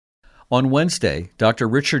On Wednesday, Dr.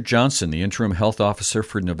 Richard Johnson, the interim health officer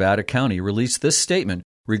for Nevada County, released this statement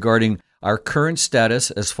regarding our current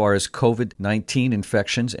status as far as COVID-19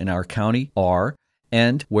 infections in our county are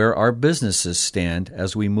and where our businesses stand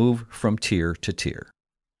as we move from tier to tier.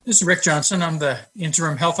 This is Rick Johnson. I'm the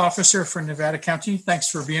interim health officer for Nevada County. Thanks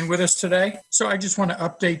for being with us today. So I just want to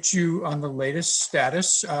update you on the latest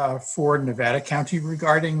status for Nevada County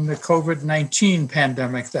regarding the COVID-19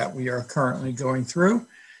 pandemic that we are currently going through.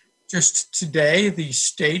 Just today, the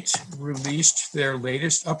state released their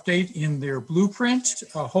latest update in their blueprint.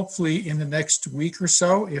 Hopefully in the next week or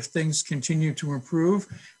so, if things continue to improve,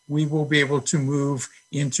 we will be able to move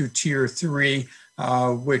into tier 3,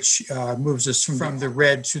 which moves us from the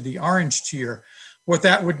red to the orange tier. What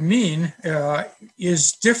that would mean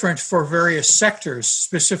is different for various sectors,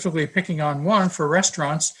 specifically picking on one for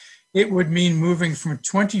restaurants. It would mean moving from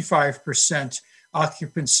 25%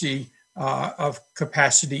 occupancy of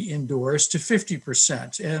capacity indoors to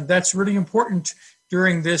 50%. And that's really important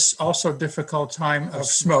during this also difficult time of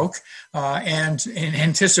smoke and in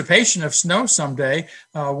anticipation of snow someday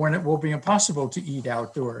when it will be impossible to eat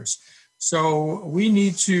outdoors. So we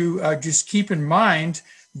need to just keep in mind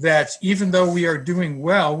that even though we are doing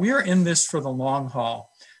well, we are in this for the long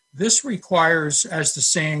haul. This requires, as the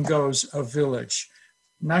saying goes, a village.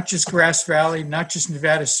 Not just Grass Valley, not just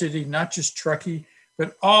Nevada City, not just Truckee,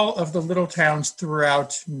 but all of the little towns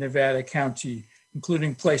throughout Nevada County,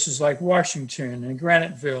 including places like Washington and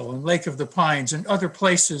Graniteville and Lake of the Pines and other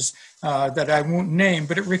places that I won't name,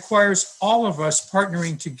 but it requires all of us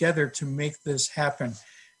partnering together to make this happen.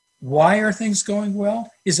 Why are things going well?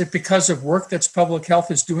 Is it because of work that's public health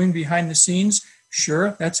is doing behind the scenes?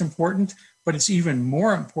 Sure, that's important, but it's even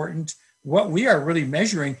more important. What we are really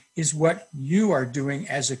measuring is what you are doing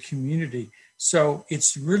as a community. So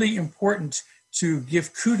it's really important to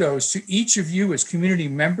give kudos to each of you as community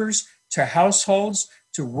members, to households,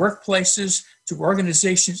 to workplaces, to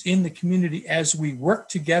organizations in the community as we work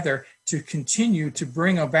together to continue to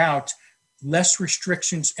bring about less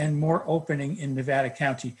restrictions and more opening in Nevada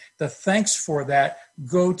County. The thanks for that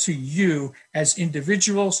go to you as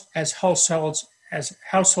individuals, as households,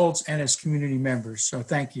 and as community members. So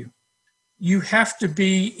thank you. You have to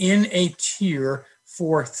be in a tier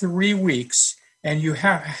for 3 weeks, and you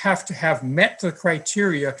have to have met the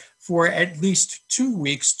criteria for at least 2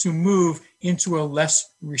 weeks to move into a less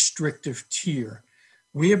restrictive tier.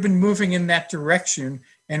 We have been moving in that direction,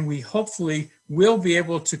 and we hopefully will be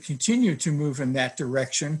able to continue to move in that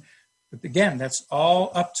direction. But again, that's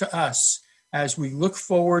all up to us as we look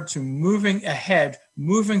forward to moving ahead,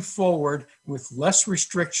 moving forward with less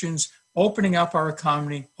restrictions, opening up our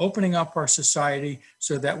economy, opening up our society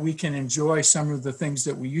so that we can enjoy some of the things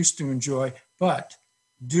that we used to enjoy, but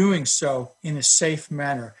doing so in a safe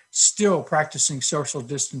manner, still practicing social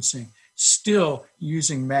distancing, still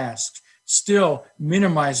using masks, still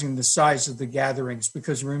minimizing the size of the gatherings,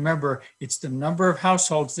 because remember, it's the number of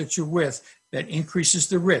households that you're with that increases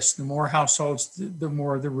the risk. The more households, the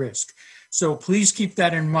more the risk. So please keep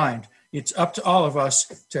that in mind. It's up to all of us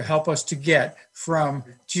to help us to get from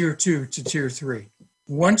tier 2 to tier 3.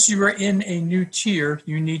 Once you are in a new tier,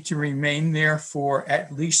 you need to remain there for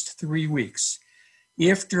at least 3 weeks.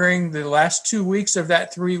 If during the last 2 weeks of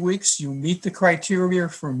that 3 weeks, you meet the criteria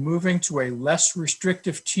for moving to a less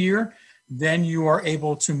restrictive tier, then you are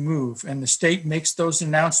able to move. And the state makes those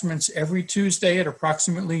announcements every Tuesday at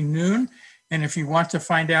approximately noon. And if you want to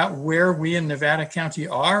find out where we in Nevada County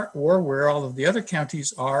are or where all of the other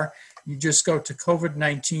counties are, you just go to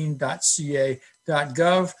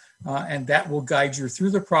covid19.ca.gov, and that will guide you through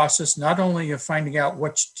the process, not only of finding out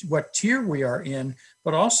what tier we are in,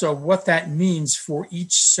 but also what that means for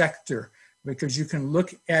each sector, because you can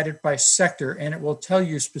look at it by sector and it will tell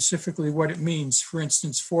you specifically what it means, for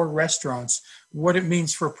instance, for restaurants, what it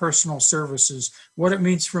means for personal services, what it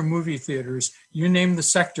means for movie theaters. You name the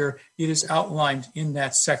sector, it is outlined in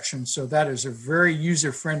that section. So that is a very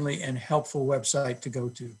user-friendly and helpful website to go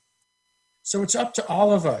to. So it's up to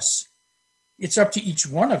all of us. It's up to each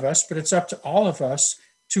one of us, but it's up to all of us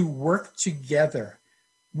to work together.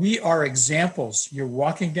 We are examples. You're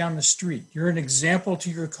walking down the street. You're an example to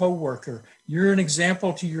your coworker. You're an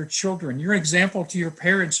example to your children. You're an example to your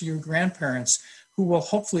parents, your grandparents, who will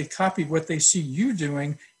hopefully copy what they see you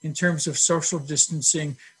doing in terms of social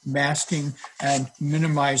distancing, masking, and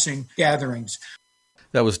minimizing gatherings.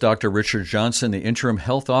 That was Dr. Richard Johnson, the interim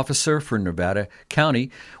health officer for Nevada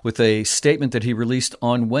County, with a statement that he released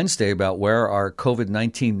on Wednesday about where our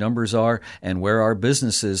COVID-19 numbers are and where our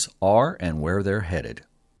businesses are and where they're headed.